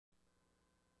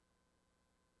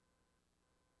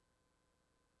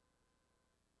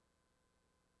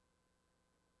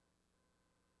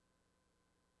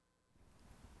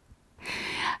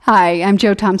Hi, I'm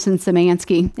Jo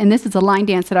Thompson-Szymanski, and this is a line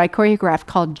dance that I choreographed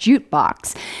called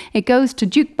Jukebox. It goes to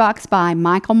Jukebox by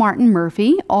Michael Martin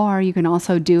Murphey, or you can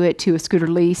also do it to a Scooter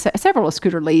Lee, several of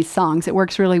Scooter Lee's songs. It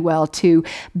works really well to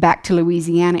Back to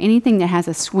Louisiana, anything that has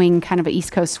a swing, kind of an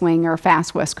East Coast swing or a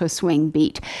fast West Coast swing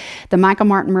beat. The Michael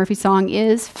Martin Murphey song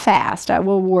is fast, I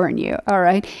will warn you, all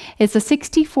right? It's a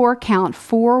 64 count,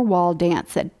 4-wall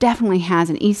dance that definitely has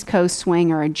an East Coast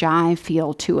swing or a jive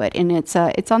feel to it, and it's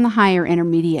on the higher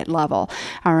intermediate level.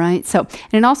 All right. So,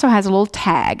 and it also has a little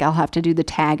tag. I'll have to do the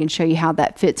tag and show you how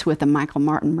that fits with the Michael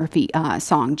Martin Murphey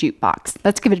song Jukebox.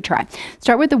 Let's give it a try.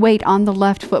 Start with the weight on the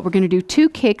left foot. We're going to do 2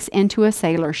 kicks into a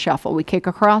sailor shuffle. We kick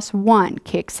across 1,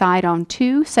 kick side on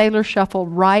 2, sailor shuffle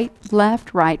right,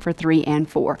 left, right for 3 and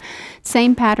 4.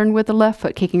 Same pattern with the left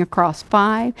foot, kicking across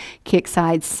 5, kick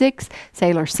side 6,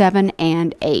 sailor 7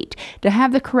 and 8. To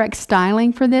have the correct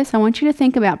styling for this, I want you to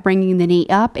think about bringing the knee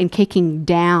up and kicking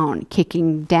down,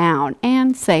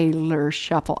 and sailor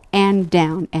shuffle, and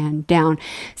down,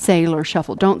 sailor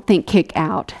shuffle. Don't think kick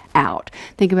out.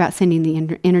 Think about sending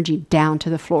the energy down to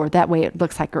the floor. That way it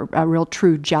looks like a real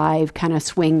true jive kind of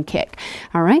swing kick.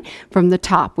 All right. From the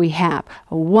top, we have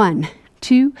 1,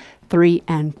 2, 3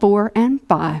 and 4 and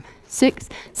 5. 6,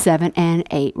 7, and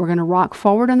 8. We're going to rock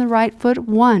forward on the right foot,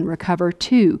 1, recover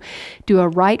 2. Do a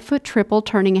right foot triple,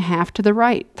 turning a half to the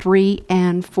right, 3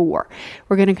 and 4.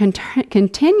 We're going to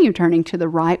continue turning to the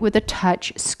right with a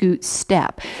touch scoot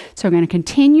step. So we're going to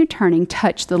continue turning,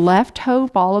 touch the left toe,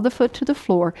 ball of the foot to the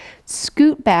floor,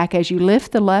 scoot back as you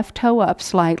lift the left toe up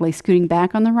slightly, scooting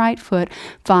back on the right foot,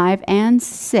 5 and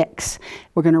 6.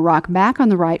 We're going to rock back on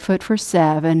the right foot for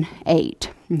 7, 8.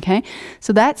 Okay,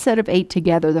 so that set of 8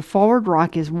 together, the forward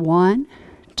rock is 1,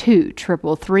 2,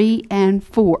 triple 3 and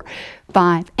 4,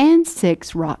 5 and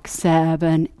 6, rock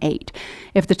 7, 8.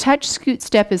 If the touch scoot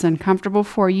step is uncomfortable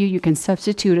for you, you can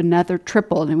substitute another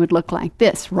triple and it would look like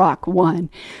this. Rock 1,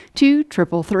 2,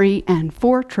 triple 3 and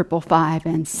 4, triple 5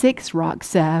 and 6, rock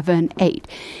 7, 8.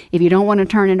 If you don't want to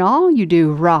turn it all, you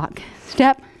do rock,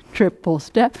 step, triple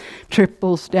step,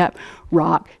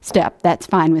 rock, step. That's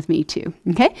fine with me too.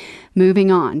 Okay,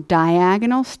 moving on.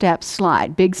 Diagonal step,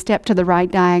 slide. Big step to the right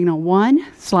diagonal, 1.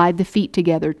 Slide the feet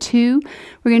together, 2.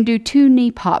 We're going to do 2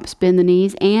 knee pops. Bend the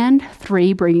knees, and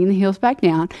 3, bringing the heels back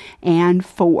down, and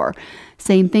 4.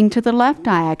 Same thing to the left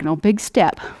diagonal. Big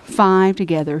step, 5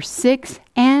 together, 6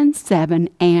 and 7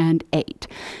 and 8.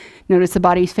 Notice the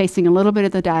body's facing a little bit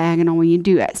of the diagonal when you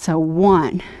do it. So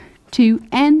 1, 2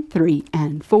 and 3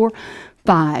 and 4,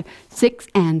 5, 6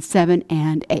 and 7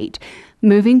 and 8.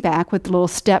 Moving back with little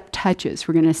step touches.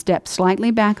 We're going to step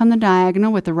slightly back on the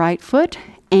diagonal with the right foot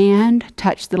and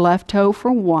touch the left toe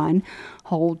for 1,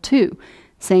 hold 2.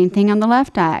 Same thing on the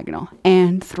left diagonal,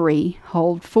 and 3,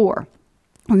 hold 4.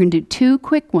 We're going to do 2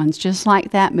 quick ones just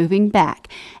like that, moving back,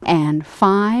 and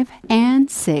 5 and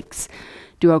 6.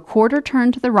 Do a quarter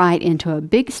turn to the right into a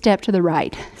big step to the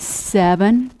right.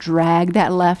 7, drag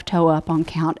that left toe up on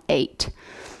count 8.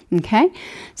 Okay,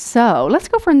 so let's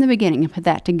go from the beginning and put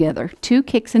that together. 2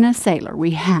 kicks in a sailor.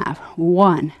 We have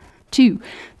 1, 2,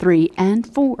 3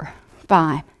 and 4,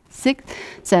 5, 6,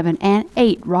 7 and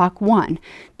 8. Rock 1,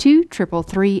 2, triple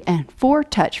 3 and 4.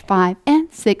 Touch 5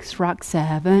 and 6. Rock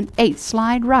 7, 8.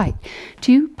 Slide right.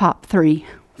 2, pop 3,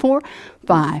 4,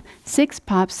 5, 6,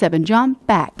 pop 7, jump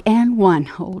back, and 1,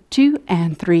 hold 2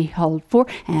 and 3, hold 4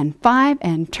 and 5,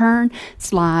 and turn,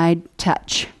 slide,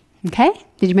 touch. Okay,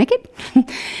 did you make it?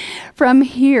 From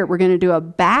here, we're going to do a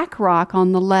back rock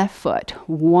on the left foot.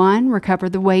 1, recover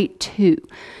the weight, 2.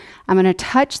 I'm going to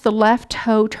touch the left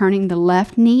toe, turning the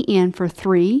left knee in for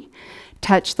 3.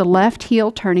 Touch the left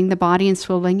heel, turning the body and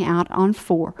swiveling out on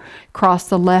 4. Cross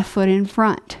the left foot in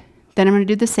front. Then I'm going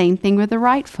to do the same thing with the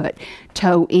right foot.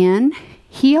 Toe in,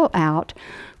 heel out,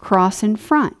 cross in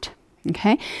front.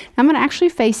 Okay, I'm going to actually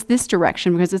face this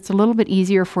direction because it's a little bit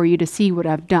easier for you to see what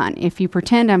I've done. If you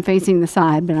pretend I'm facing the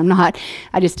side, but I'm not,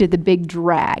 I just did the big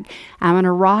drag. I'm going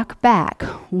to rock back.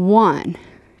 1,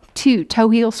 2, toe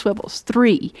heel swivels.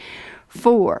 3,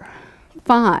 4,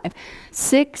 5,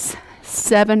 6,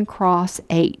 7, cross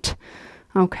 8.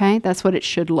 Okay, that's what it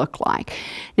should look like.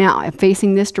 Now, I'm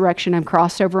facing this direction. I'm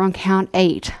crossed over on count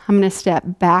 8. I'm going to step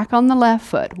back on the left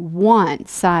foot. 1,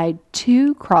 side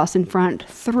 2, cross in front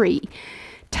 3.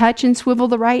 Touch and swivel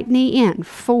the right knee in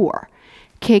 4.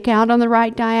 Kick out on the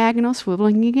right diagonal,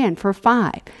 swiveling again for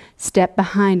 5. Step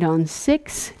behind on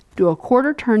 6. Do a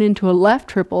quarter turn into a left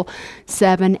triple,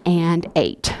 7 and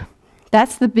 8.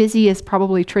 That's the busiest,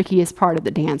 probably trickiest part of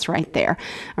the dance right there.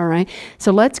 All right.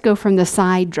 So let's go from the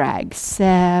side drag.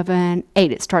 7,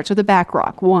 8. It starts with a back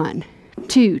rock. 1,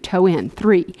 2, toe in.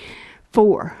 3,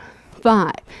 4,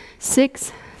 5,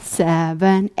 6,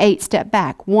 7, 8. Step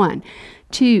back. 1,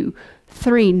 2,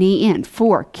 3, knee in.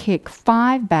 4, kick.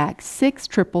 5, back. 6,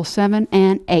 triple 7,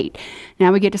 and 8.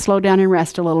 Now we get to slow down and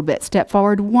rest a little bit. Step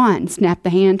forward. 1, snap the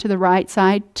hand to the right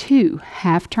side. 2,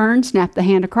 half turn, snap the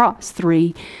hand across.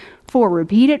 3, 4,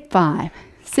 repeat it. 5,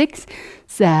 6,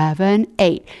 7,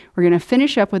 8. We're going to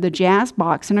finish up with a jazz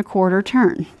box and a quarter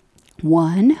turn.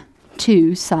 1,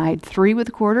 2, side 3 with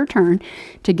a quarter turn,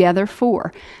 together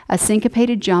 4. A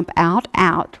syncopated jump out,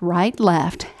 out, right,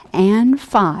 left, and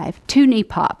 5. 2 knee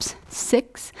pops.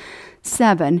 6,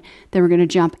 7. Then we're going to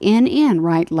jump in,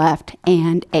 right, left,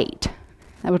 and 8.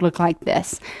 That would look like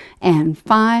this. And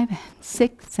 5,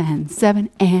 6, and 7,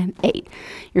 and 8.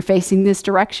 You're facing this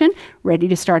direction, ready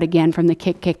to start again from the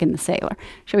kick, kick, and the sailor.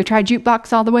 Shall we try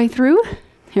jukebox all the way through?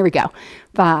 Here we go.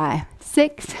 5,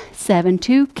 6, 7,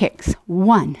 2, kicks.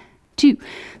 1, 2,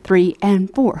 3,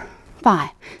 and 4. 5,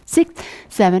 6,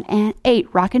 7, and 8.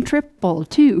 Rock and triple.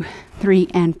 2, 3,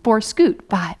 and 4. Scoot.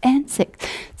 5, and 6,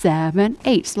 7,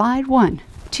 8. Slide. 1,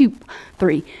 2,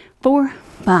 3, 4,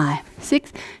 5,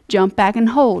 6. Jump back and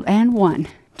hold. And 1,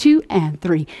 2, and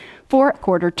 3, 4.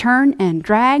 Quarter turn and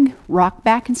drag. Rock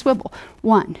back and swivel.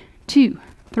 1, 2,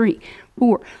 3,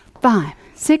 4, 5,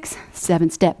 6, 7.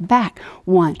 Step back.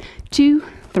 1, 2,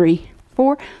 3,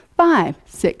 4, 5,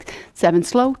 6, 7.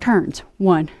 Slow turns.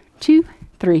 1, 2,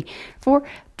 3, 4,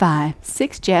 5,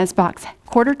 6. Jazz box.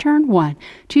 Quarter turn. 1,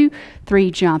 2,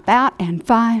 3. Jump out. And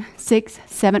 5, 6,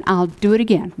 7. I'll do it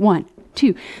again. 1,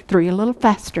 2, 3. A little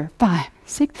faster. 5,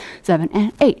 6, 7,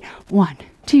 and 8. 1,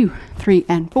 2, 3,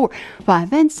 and 4.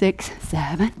 5, and 6,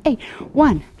 7, 8.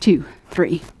 1, 2,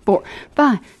 3, 4,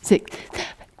 5, 6, 7,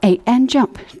 8. And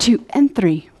jump. 2, and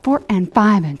 3, 4, and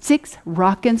 5, and 6.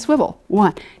 Rock and swivel.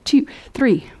 1, 2,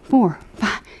 3, 4,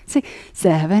 5, 6,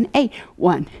 7, 8.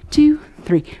 1, 2,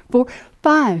 3, 4,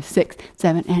 5, 6,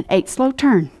 7, and 8. Slow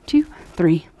turn. 2,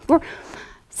 3, 4,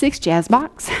 6. Jazz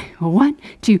box. 1,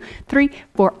 2, 3,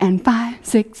 4, and 5,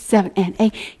 6, 7, and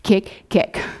 8. Kick,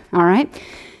 kick. All right.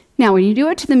 Now, when you do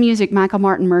it to the music, Michael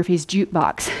Martin Murphy's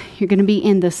Jukebox, you're going to be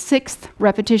in the 6th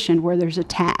repetition where there's a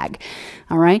tag.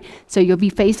 All right. So you'll be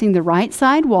facing the right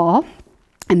side wall.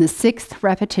 In the 6th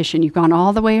repetition, you've gone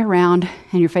all the way around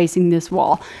and you're facing this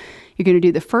wall. You're going to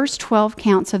do the first 12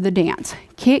 counts of the dance.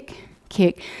 Kick,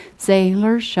 kick,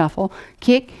 sailor, shuffle,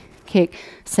 kick, kick,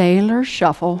 sailor,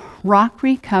 shuffle, rock,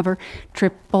 recover,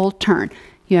 triple turn.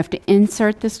 You have to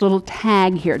insert this little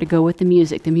tag here to go with the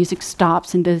music. The music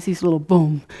stops and does these little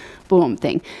boom, boom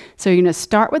thing. So you're going to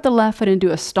start with the left foot and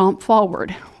do a stomp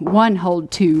forward. 1,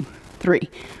 hold, 2, 3,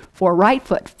 4, right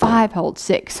foot, 5, hold,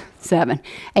 6, 7,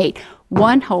 8.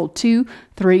 1, hold, 2,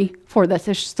 3, 4. That's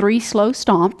just 3 slow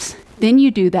stomps. Then you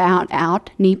do the out, out,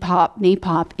 knee pop,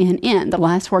 in, the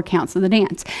last 4 counts of the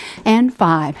dance. And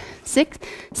 5, 6,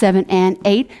 7, and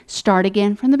 8. Start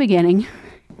again from the beginning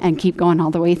and keep going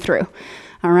all the way through.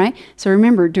 All right? So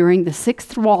remember, during the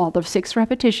 6th wall, the 6th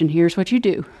repetition, here's what you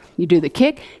do. You do the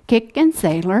kick, kick, and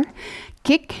sailor,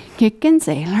 kick, kick, and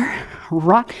sailor,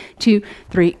 rock, 2,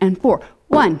 3, and 4.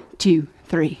 1, 2,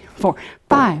 3, 4,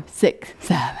 5, 6,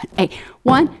 7, 8.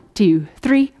 1, 2,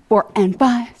 3, 4, and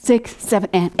 5, 6, 7,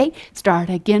 and 8. Start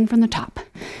again from the top.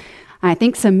 I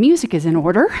think some music is in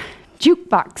order.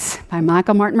 Jukebox by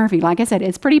Michael Martin Murphy. Like I said,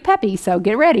 it's pretty peppy, so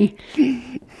get ready.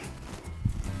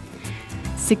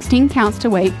 16 counts to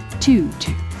wait. 2,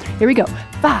 2, 3. Here we go.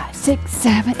 5, 6,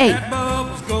 7, 8.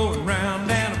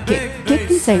 Kick, kick,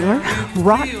 and sailor.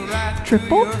 Rock,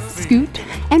 triple, scoot,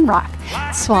 and rock.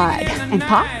 Slide and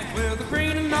pop.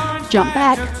 Jump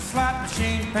back.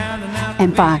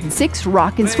 And 5 and 6.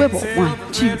 Rock and swivel.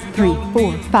 1, 2, 3,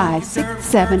 4, 5, 6,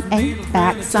 7, 8.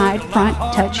 Back, side, front,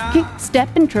 touch, kick, step,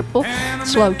 and triple.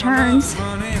 Slow turns.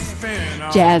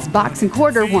 Jazz box and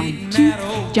quarter. 1, 2.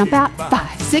 Jump out.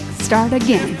 5, 6. Start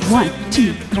again. 1,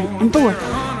 2, 3, and 4.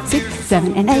 6,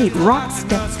 7, and 8. Rock,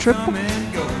 step, triple.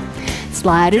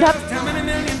 Slide it up.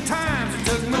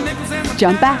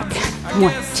 Jump back.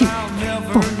 1, 2,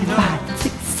 4, and 5,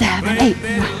 6, 7, 8.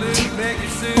 1, 2,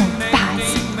 4, 5,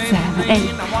 6, 7, 8.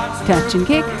 Touch and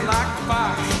kick.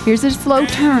 Here's the slow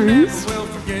turns.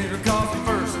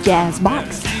 Jazz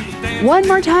box. One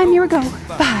more time. Here we go.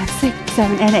 5, 6,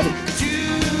 7, and 8.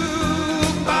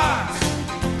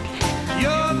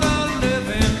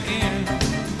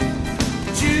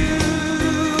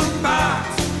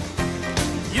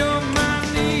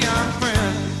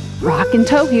 Rock and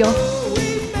toe heel.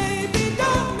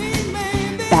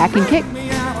 Back and kick.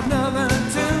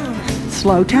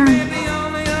 Slow turn.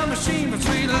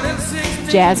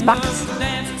 Jazz box.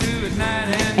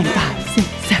 And 5, 6,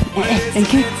 7, and 8. And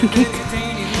kick and kick.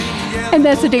 And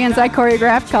that's a dance I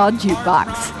choreographed called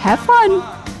Jukebox. Have fun.